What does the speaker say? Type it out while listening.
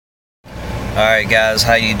Alright guys,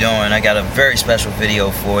 how you doing? I got a very special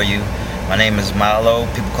video for you. My name is Milo.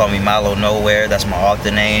 People call me Milo Nowhere. That's my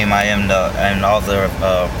author name. I'm the author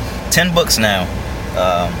of 10 books now.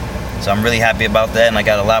 So I'm really happy about that, and I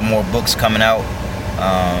got a lot more books coming out.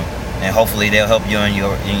 And hopefully they'll help you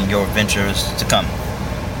in your ventures to come.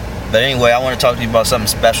 But anyway, I want to talk to you about something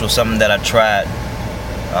special, something that I tried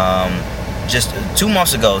just 2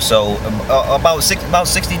 months ago. So about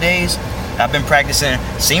 60 days I've been practicing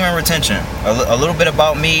semen retention. A little bit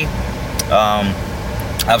about me.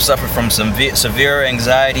 I've suffered from some severe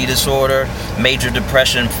anxiety disorder, major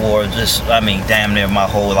depression for damn near my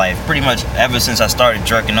whole life. Pretty much ever since I started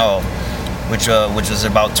jerking off, which was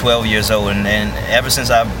about 12 years old, and ever since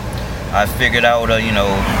I figured out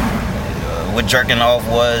what jerking off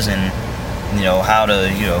was, and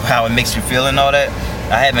how it makes you feel and all that.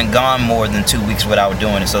 I haven't gone more than 2 weeks without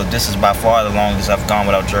doing it. So this is by far the longest I've gone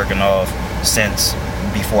without jerking off since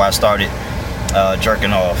before I started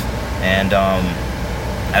jerking off. And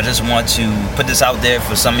I just want to put this out there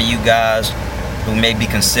for some of you guys who may be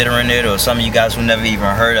considering it, or some of you guys who never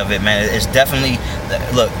even heard of it. Man, it's definitely,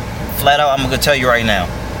 look, flat out, I'm gonna tell you right now,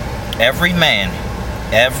 every man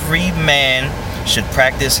should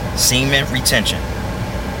practice semen retention.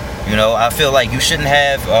 I feel like you shouldn't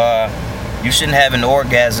have an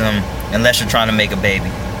orgasm unless you're trying to make a baby.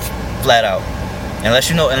 Flat out. Unless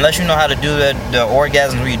you know how to do the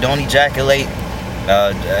orgasm where you don't ejaculate.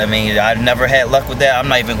 I've never had luck with that. I'm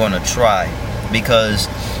not even going to try, because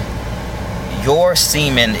your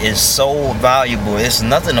semen is so valuable. It's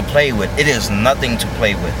nothing to play with. It is nothing to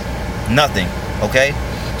play with. Nothing. Okay.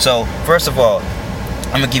 So first of all,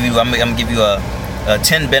 I'm gonna give you a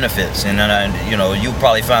 10 benefits, and then you'll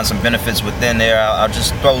probably find some benefits within there. I'll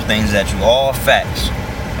just throw things at you, all facts.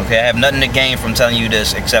 Okay, I have nothing to gain from telling you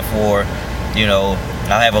this except for, I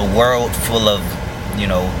have a world full of,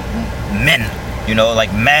 men,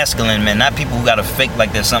 like masculine men, not people who got to fake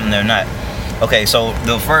like they're something they're not. Okay, so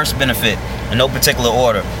the first benefit, in no particular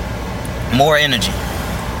order, more energy.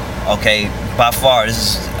 Okay, by far,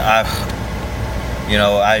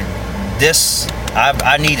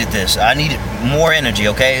 I needed this. I needed more energy,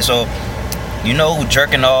 okay? So,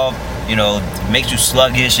 jerking off, makes you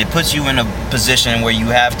sluggish. It puts you in a position where you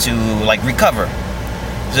have to, recover.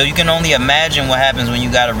 So you can only imagine what happens when you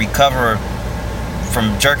got to recover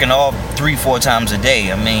from jerking off 3-4 times a day.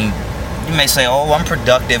 I mean, you may say, oh, I'm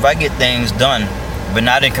productive, I get things done, but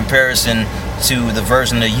not in comparison to the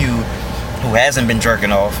version of you who hasn't been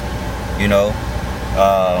jerking off,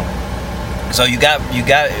 So you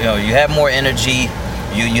have more energy,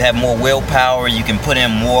 you have more willpower, you can put in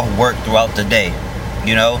more work throughout the day,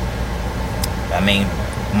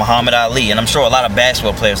 Muhammad Ali, and I'm sure a lot of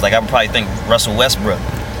basketball players, I would probably think Russell Westbrook,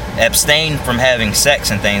 abstain from having sex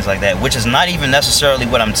and things like that, which is not even necessarily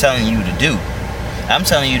what I'm telling you to do. I'm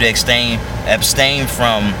telling you to abstain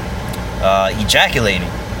from ejaculating.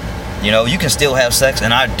 You can still have sex,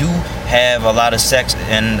 and I do have a lot of sex,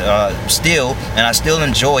 and I still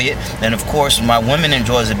enjoy it. And of course, my woman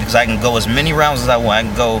enjoys it because I can go as many rounds as I want. I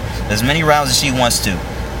can go as many rounds as she wants to.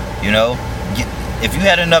 If you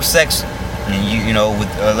had enough sex, and with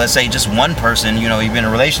let's say just one person, you've been in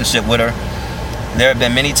a relationship with her, there have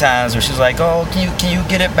been many times where she's like, oh, can you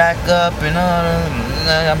get it back up? And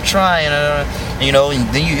I'm trying, and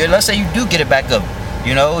then let's say you do get it back up,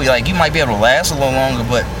 you might be able to last a little longer,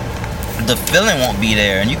 but the feeling won't be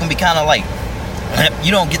there, and you can be kind of like,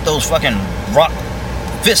 you don't get those fucking rock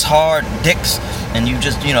fist hard dicks, and you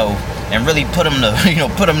just and really put them to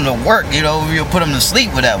work, you'll put them to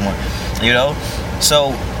sleep with that one,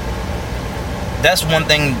 So that's one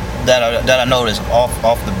thing that I noticed off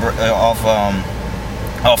the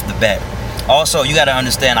bat. Also, you got to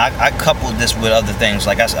understand, I coupled this with other things.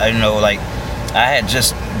 I had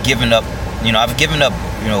just given up. I've given up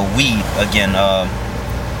weed again.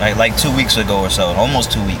 Like 2 weeks ago or so,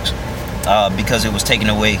 almost 2 weeks, because it was taking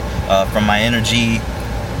away from my energy,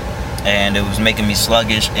 and it was making me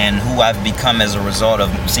sluggish. And who I've become as a result of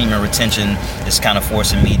semen retention is kind of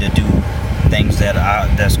forcing me to do things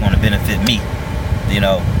that's going to benefit me.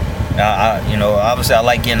 Obviously I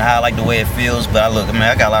like getting high, I like the way it feels, but I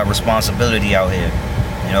got a lot of responsibility out here.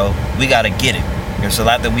 We got to get it. There's a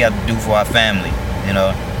lot that we have to do for our family,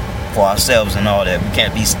 for ourselves and all that. We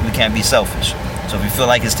can't be selfish. So if you feel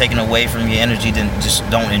like it's taken away from your energy, then just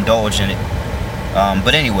don't indulge in it.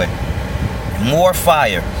 But anyway, more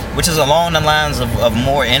fire, which is along the lines of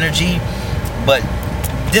more energy. But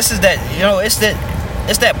this is that,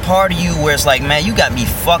 it's that part of you where it's like, man, you got me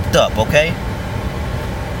fucked up, okay?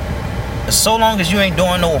 So long as you ain't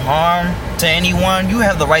doing no harm to anyone, you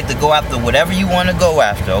have the right to go after whatever you want to go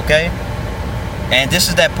after, okay? And this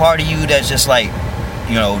is that part of you that's just like,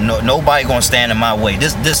 you know, nobody gonna stand in my way.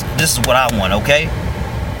 This is what I want, okay?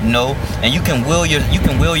 You know, and you can will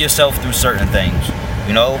yourself through certain things.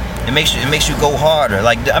 You know, it makes you go harder.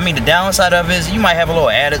 Like, I mean, the downside of it is you might have a little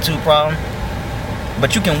attitude problem,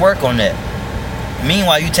 but you can work on that.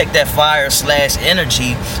 Meanwhile, you take that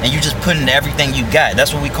fire/energy and you just put into everything you got.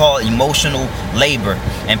 That's what we call emotional labor.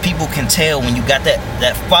 And people can tell when you got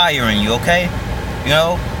that fire in you, okay? You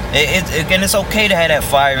know, and it's okay to have that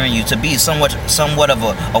fire in you, to be somewhat of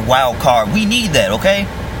a wild card. We need that, okay?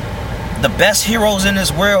 The best heroes in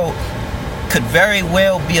this world could very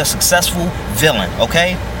well be a successful villain,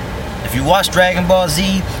 okay? If you watch Dragon Ball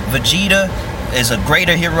Z, Vegeta is a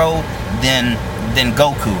greater hero than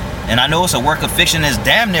Goku. And I know it's a work of fiction. It's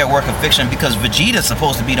damn near a work of fiction, because Vegeta's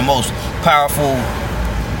supposed to be the most powerful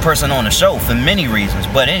person on the show for many reasons.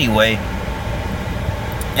 But anyway,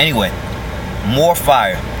 more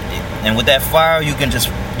fire. And with that fire, you can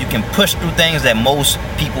push through things that most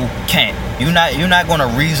people can't. You're not gonna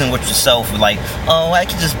reason with yourself like, oh, I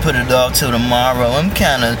can just put it off till tomorrow. I'm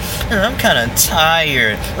kinda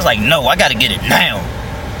tired. It's like, no, I gotta get it now.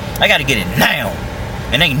 I gotta get it now.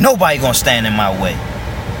 And ain't nobody gonna stand in my way.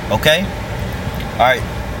 Okay? Alright.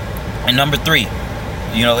 And number 3,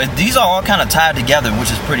 you know, these are all kind of tied together,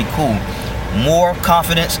 which is pretty cool. More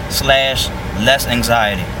confidence / less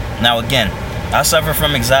anxiety. Now again, I suffered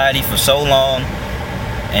from anxiety for so long,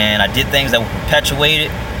 and I did things that would perpetuate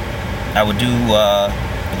it. I would do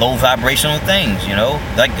low vibrational things, you know,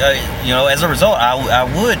 like you know, as a result, I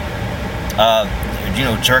would you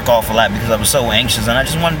know, jerk off a lot because I was so anxious, and I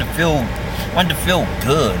just wanted to feel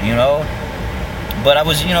good, you know. But I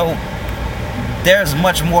was, you know, there's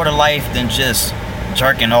much more to life than just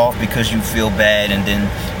jerking off because you feel bad and then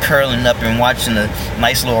curling up and watching a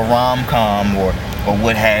nice little rom-com or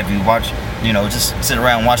what have you. Watch, you know, just sit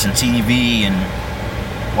around watching TV and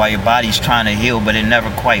while your body's trying to heal, but it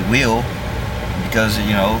never quite will, because,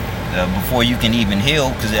 you know, before you can even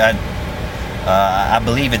heal, because I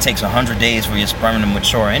believe it takes 100 days for your sperm to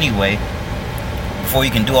mature anyway. Before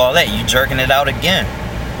you can do all that, you jerking it out again,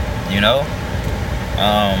 you know.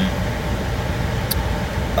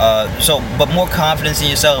 But more confidence in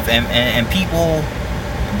yourself, and people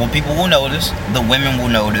will notice. The women will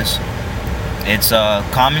notice. It's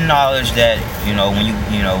common knowledge that, you know, when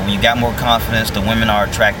you got more confidence, the women are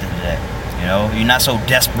attracted to that. You know, you're not so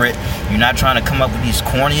desperate. You're not trying to come up with these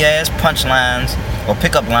corny ass punchlines or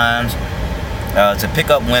pickup lines to pick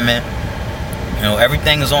up women. You know,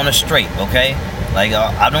 everything is on the straight, okay? Like,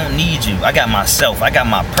 I don't need you. I got myself. I got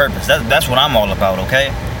my purpose. That's what I'm all about,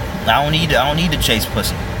 okay? I don't need to chase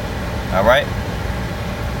pussy. All right?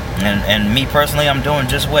 And me personally, I'm doing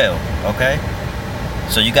just well, okay?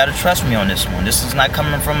 So you got to trust me on this one. This is not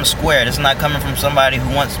coming from a square. This is not coming from somebody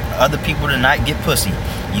who wants other people to not get pussy.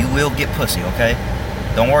 You will get pussy, okay?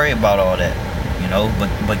 Don't worry about all that, you know?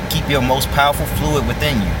 But keep your most powerful fluid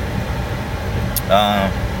within you.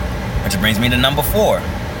 Which brings me to number 4.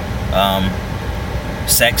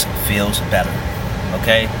 Sex feels better,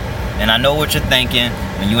 okay? And I know what you're thinking.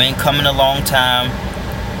 When you ain't coming a long time,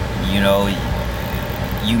 you know,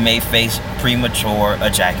 you may face premature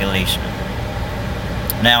ejaculation.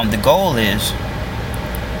 Now, the goal is,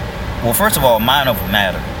 well, first of all, mind over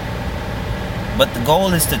matter. But the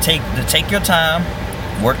goal is to take your time,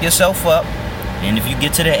 work yourself up, and if you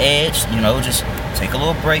get to the edge, you know, just take a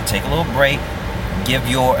little break. Give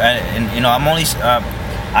your, and you know, I'm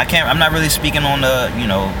not really speaking on the, you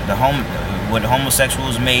know, what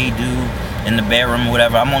homosexuals may do in the bedroom or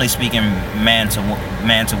whatever. I'm only speaking man to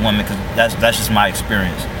woman, because that's just my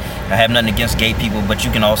experience. I have nothing against gay people, but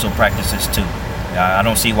you can also practice this too. I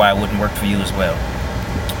don't see why it wouldn't work for you as well.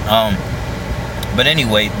 But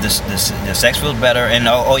anyway, the sex feels better, and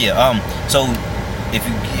so if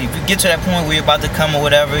you get to that point where you're about to come or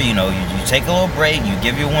whatever, you know, you take a little break, you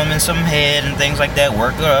give your woman some head and things like that,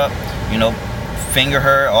 work her up, you know, finger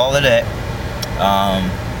her, all of that.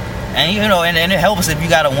 And you know, and it helps if you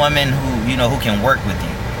got a woman who, you know, who can work with you.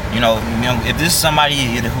 You know, if this is somebody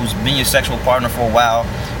who's been your sexual partner for a while,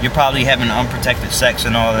 you're probably having unprotected sex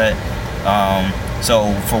and all that.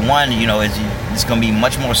 So for one, you know, it's going to be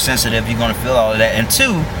much more sensitive. You're going to feel all of that. And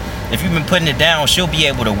 2, if you've been putting it down, she'll be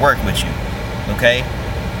able to work with you. Okay?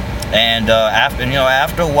 And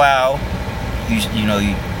after a while, you know,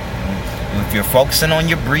 if you're focusing on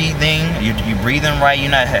your breathing, you're breathing right,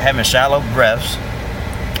 you're not having shallow breaths,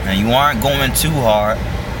 and you aren't going too hard,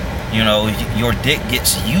 you know, your dick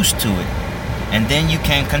gets used to it, and then you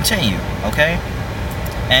can continue, okay?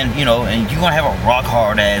 And you know, and you're gonna have a rock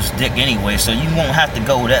hard ass dick anyway, so you won't have to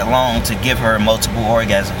go that long to give her multiple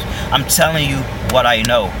orgasms. I'm telling you what I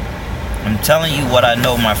know, I'm telling you what I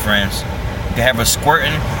know, my friends. You can have her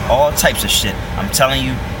squirting, all types of shit. I'm telling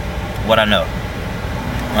you what I know.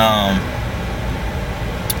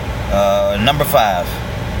 Number 5.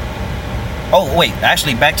 Oh wait,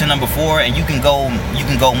 actually back to number 4, and you can go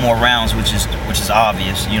more rounds, which is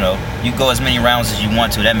obvious. You know, you go as many rounds as you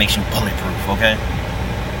want to. That makes you bulletproof, okay?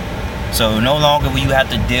 So no longer will you have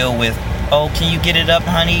to deal with, oh, can you get it up,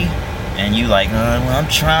 honey? And you like, well, I'm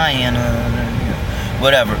trying,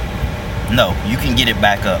 whatever. No, you can get it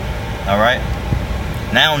back up. All right.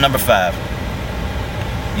 Now number 5.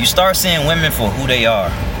 You start seeing women for who they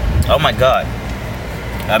are. Oh my God.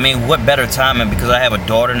 I mean, what better timing? Because I have a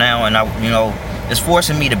daughter now, and it's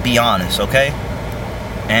forcing me to be honest, okay?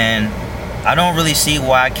 And I don't really see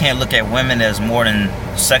why I can't look at women as more than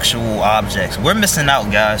sexual objects. We're missing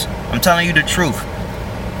out, guys. I'm telling you the truth.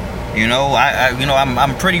 You know,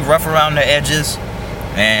 I'm pretty rough around the edges,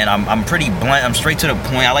 and I'm pretty blunt. I'm straight to the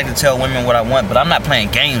point. I like to tell women what I want, but I'm not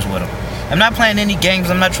playing games with them. I'm not playing any games.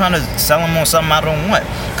 I'm not trying to sell them on something I don't want.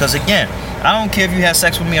 Because again, I don't care if you have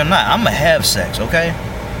sex with me or not. I'm gonna have sex, okay?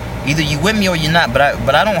 Either you with me or you're not, but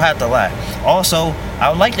I don't have to lie. Also, I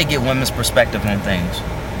would like to get women's perspective on things,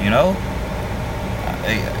 you know.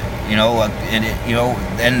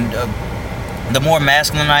 The more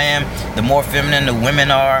masculine I am, the more feminine the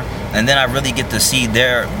women are, and then I really get to see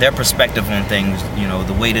their perspective on things, you know,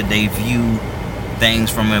 the way that they view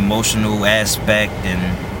things from an emotional aspect,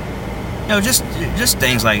 and just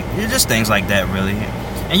things like that, really.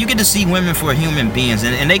 And you get to see women for human beings,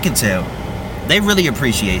 and they can tell. They really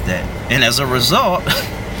appreciate that. And as a result,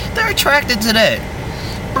 they're attracted to that.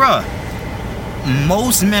 Bruh,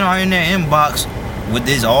 most men are in their inbox with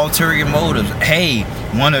these ulterior motives. Hey,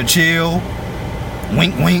 wanna chill?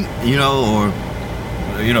 Wink, wink, or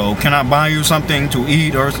can I buy you something to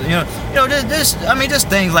eat, or just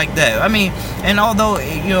things like that. I mean, and although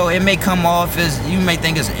it may come off as, you may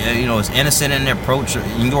think it's it's innocent in their approach,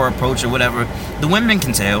 in your approach or whatever, the women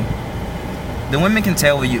can tell. The women can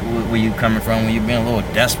tell where you coming from, when you're being a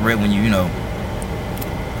little desperate, when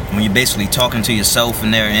when you're basically talking to yourself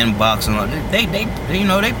in their inbox, and all. They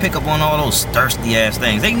pick up on all those thirsty ass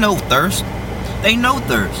things. They know thirst.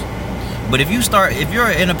 But if you're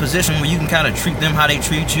in a position where you can kind of treat them how they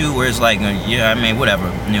treat you, where it's like, whatever,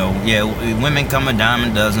 women come a dime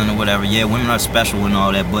a dozen or whatever. Yeah, women are special and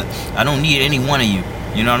all that, but I don't need any one of you.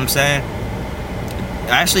 You know what I'm saying?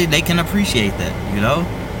 Actually, they can appreciate that.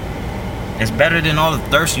 It's better than all the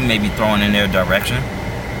thirst you may be throwing in their direction.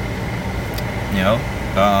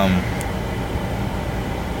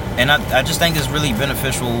 And I just think it's really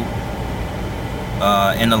beneficial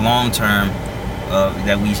in the long term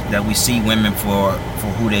that we see women for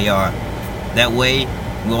who they are. That way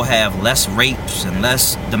we'll have less rapes and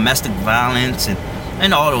less domestic violence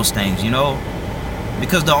and all those things,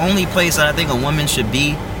 because the only place that I think a woman should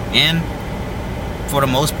be in, for the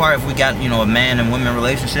most part, if we got a man and woman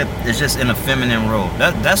relationship, is just in a feminine role.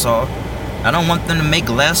 That's all. I don't want them to make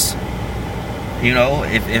less,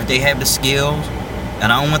 if they have the skills,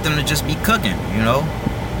 and I don't want them to just be cooking.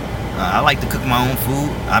 I like to cook my own food.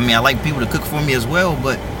 I mean, I like people to cook for me as well,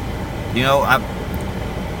 but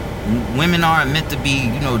women aren't meant to be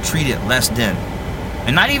treated less than,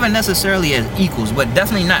 and not even necessarily as equals, but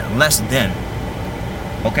definitely not less than.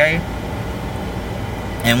 Okay.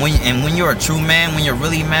 And when you're a true man, when you're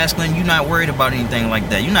really masculine, you're not worried about anything like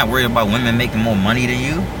that. You're not worried about women making more money than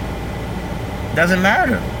you. Doesn't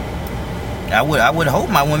matter. I would hope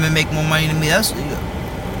my women make more money than me.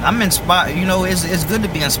 I'm inspired. It's good to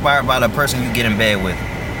be inspired by the person you get in bed with.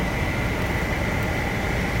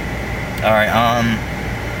 All right.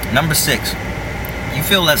 Number 6. You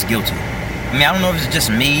feel less guilty. I mean, I don't know if it's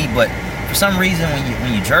just me, but for some reason,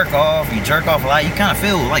 when you jerk off a lot, you kind of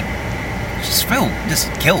feel like. Just feel this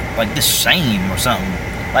guilt, like this shame or something.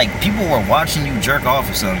 Like people were watching you jerk off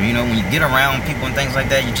or something. When you get around people and things like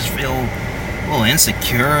that, you just feel a little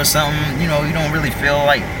insecure or something. You don't really feel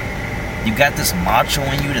like you got this macho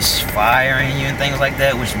in you, this fire in you and things like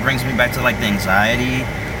that, which brings me back to like the anxiety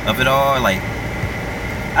of it all. Like,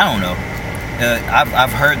 I don't know.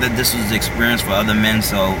 I've heard that this was the experience for other men,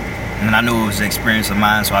 and I knew it was the experience of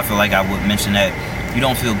mine, so I feel like I would mention that. You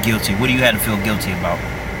don't feel guilty. What do you have to feel guilty about?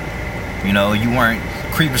 You weren't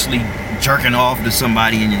creepishly jerking off to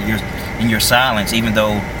somebody in your silence, even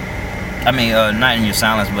though, not in your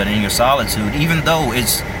silence, but in your solitude, even though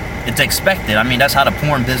it's expected. I mean, that's how the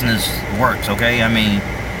porn business works, okay? I mean,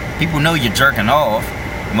 people know you're jerking off.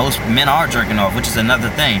 Most men are jerking off, which is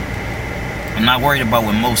another thing. I'm not worried about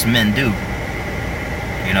what most men do.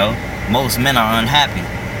 Most men are unhappy.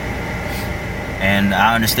 And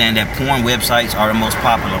I understand that porn websites are the most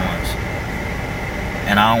popular ones.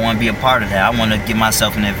 and I don't want to be a part of that. I want to give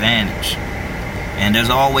myself an advantage. And there's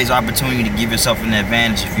always opportunity to give yourself an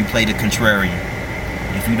advantage if you play the contrarian,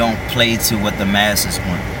 if you don't play to what the masses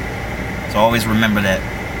want. So always remember that.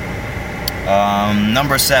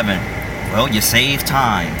 Number 7, well, you save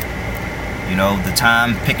time. You know, the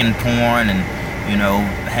time picking porn and, you know,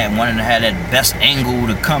 wanting to have that best angle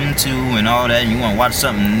to come to and all that, and you want to watch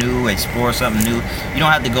something new, explore something new. You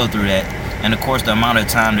don't have to go through that. And of course, the amount of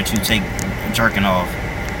time that you take jerking off,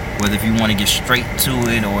 whether if you want to get straight to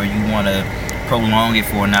it or you want to prolong it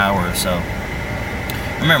for an hour or so.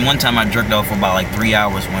 I remember one time I jerked off for about like 3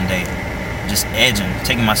 hours one day, just edging,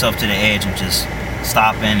 taking myself to the edge and just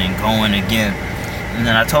stopping and going again. And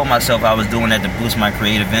then I told myself I was doing that to boost my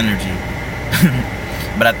creative energy.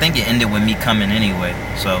 But I think it ended with me coming anyway,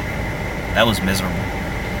 so that was miserable.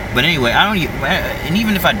 But anyway, and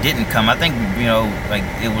even if I didn't come, I think, you know, like,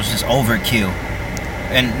 it was just overkill.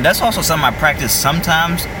 And that's also something I practice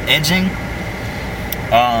sometimes, edging.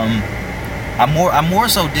 I more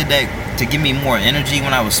so did that to give me more energy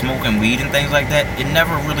when I was smoking weed and things like that. It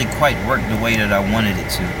never really quite worked the way that I wanted it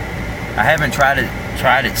to. I haven't tried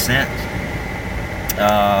it since.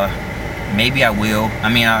 Maybe I will. I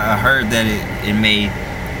mean, I heard that it may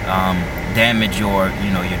damage your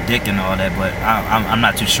dick and all that, but I'm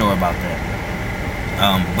not too sure about that.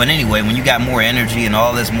 But anyway, when you got more energy and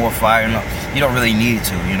all this more fire, you don't really need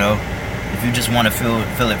to, you know. If you just want to feel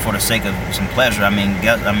it for the sake of some pleasure, I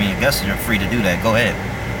guess you're free to do that. Go ahead.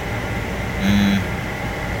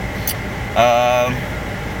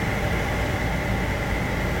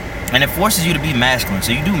 And it forces you to be masculine,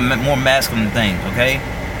 so you do more masculine things, okay?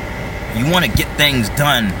 You want to get things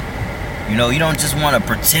done. You know, you don't just want to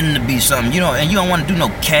pretend to be something. And you don't want to do no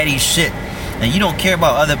catty shit. And you don't care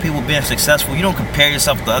about other people being successful. You don't compare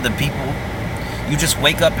yourself to other people. You just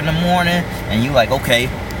wake up in the morning and you like, okay,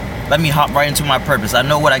 let me hop right into my purpose. I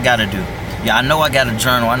know what I got to do. Yeah, I know I got to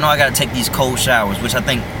journal. I know I got to take these cold showers, which I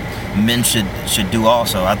think men should do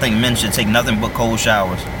also. I think men should take nothing but cold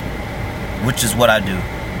showers, which is what I do.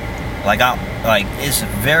 It's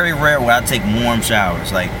very rare where I take warm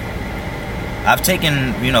showers. Like, I've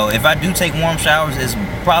taken, if I do take warm showers, it's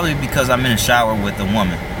probably because I'm in a shower with a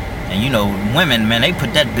woman. And women, man, they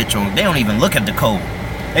put that bitch on. They don't even look at the cold.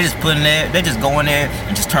 They just put in there. They just go in there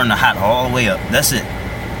and just turn the hot all the way up. That's it.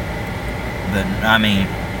 But I mean,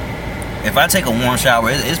 if I take a warm shower,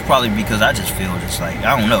 it's probably because I just feel just like,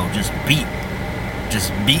 I don't know, just beat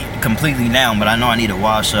completely down. But I know I need to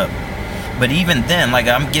wash up. But even then, like,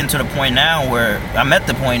 I'm at the point now where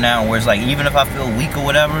it's like, even if I feel weak or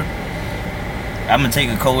whatever, I'm gonna take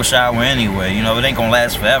a cold shower anyway. It ain't gonna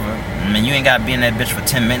last forever. I mean, you ain't gotta be in that bitch for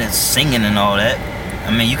 10 minutes singing and all that.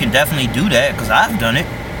 I mean, you can definitely do that, because I've done it.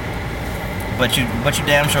 But you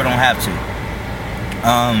damn sure don't have to.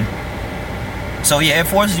 So yeah, it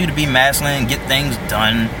forces you to be masculine and get things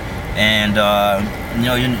done. And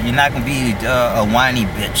you're not gonna be a whiny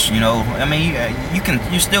bitch. I mean,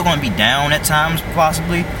 you're still gonna be down at times,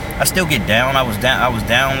 possibly. I still get down. I was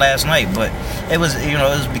down last night, but it was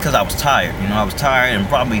because I was tired. I was tired and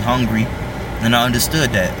probably hungry, and I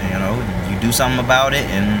understood that. You do something about it,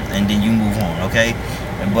 and then you move on. Okay,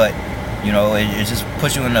 but it just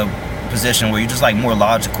puts you in a position where you're just like more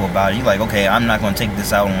logical about it. You're like, okay, I'm not gonna take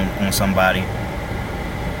this out on somebody.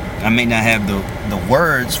 I may not have the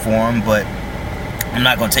words for them, but I'm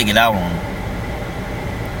not going to take it out on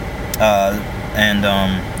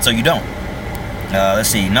them. So you don't. Let's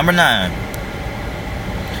see. Number 9.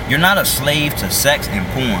 You're not a slave to sex and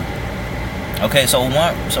porn. Okay, so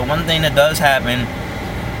one thing that does happen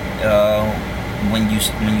when you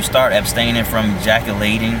start abstaining from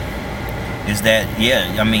ejaculating is that,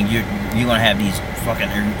 yeah, I mean, you're going to have these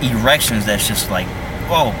fucking erections that's just like,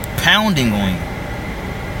 pounding on you.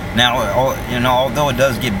 Now, although it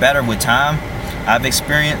does get better with time, I've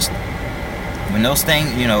experienced when those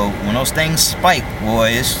things spike,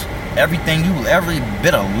 boys, every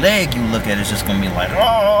bit of leg you look at is just gonna be like,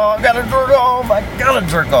 oh, I gotta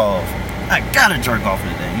jerk off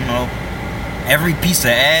today. Every piece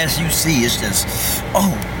of ass you see is just,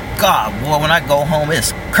 oh God, boy, when I go home,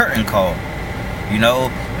 it's curtain call.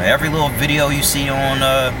 Every little video you see on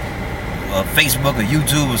Facebook or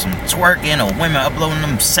YouTube or some twerking or women uploading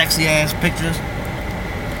them sexy ass pictures.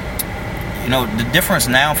 The difference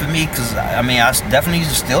now for me, because I definitely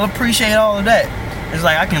still appreciate all of that. It's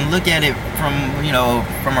like I can look at it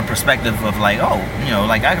from a perspective of like,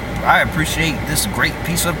 I appreciate this great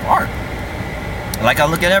piece of art. Like I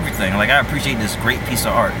look at everything, like I appreciate this great piece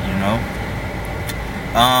of art.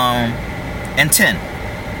 And 10,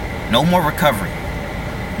 no more recovery.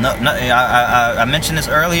 I mentioned this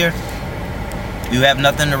earlier. You have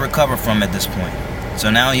nothing to recover from at this point. So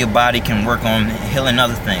now your body can work on healing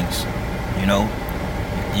other things. You know,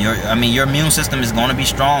 your immune system is going to be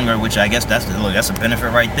stronger, which I guess that's a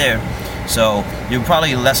benefit right there. So you're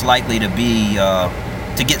probably less likely to be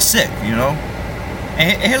to get sick. You know.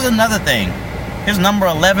 And here's another thing. Here's number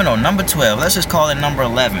 11 or number 12. Let's just call it number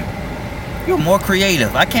 11. You're more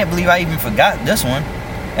creative. I can't believe I even forgot this one.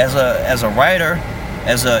 As a writer,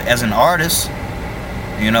 as an artist,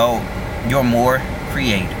 you know, you're more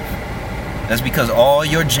creative. That's because all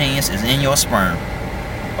your genius is in your sperm.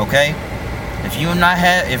 Okay? If you're not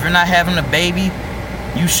having a baby,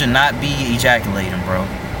 you should not be ejaculating, bro.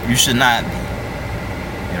 You should not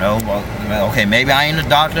be. You know, well, okay, maybe I ain't a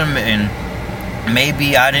doctor, and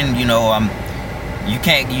maybe I didn't, you know,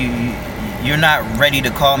 you're not ready to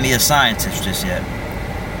call me a scientist just yet.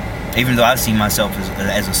 Even though I see myself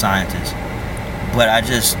as a scientist. But I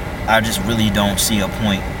just really don't see a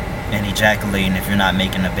point in ejaculating if you're not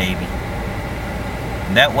making a baby.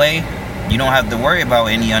 That way, you don't have to worry about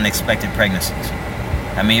any unexpected pregnancies.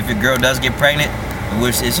 I mean, if your girl does get pregnant,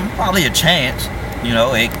 which is probably a chance, you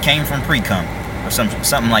know, it came from pre-cum or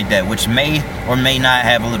something like that, which may or may not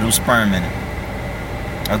have a little sperm in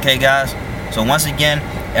it. Okay, guys? So once again,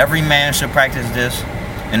 every man should practice this.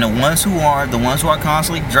 And the ones who are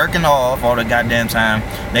constantly jerking off all the goddamn time,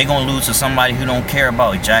 they gonna lose to somebody who don't care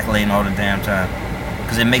about ejaculating all the damn time.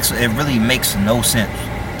 Because it really makes no sense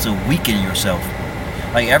to weaken yourself.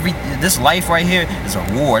 Like this life right here is a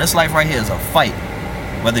war. This life right here is a fight.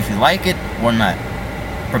 Whether if you like it or not.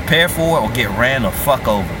 Prepare for it or get ran the fuck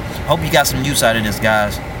over. Hope you got some use out of this,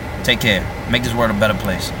 guys. Take care. Make this world a better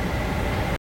place.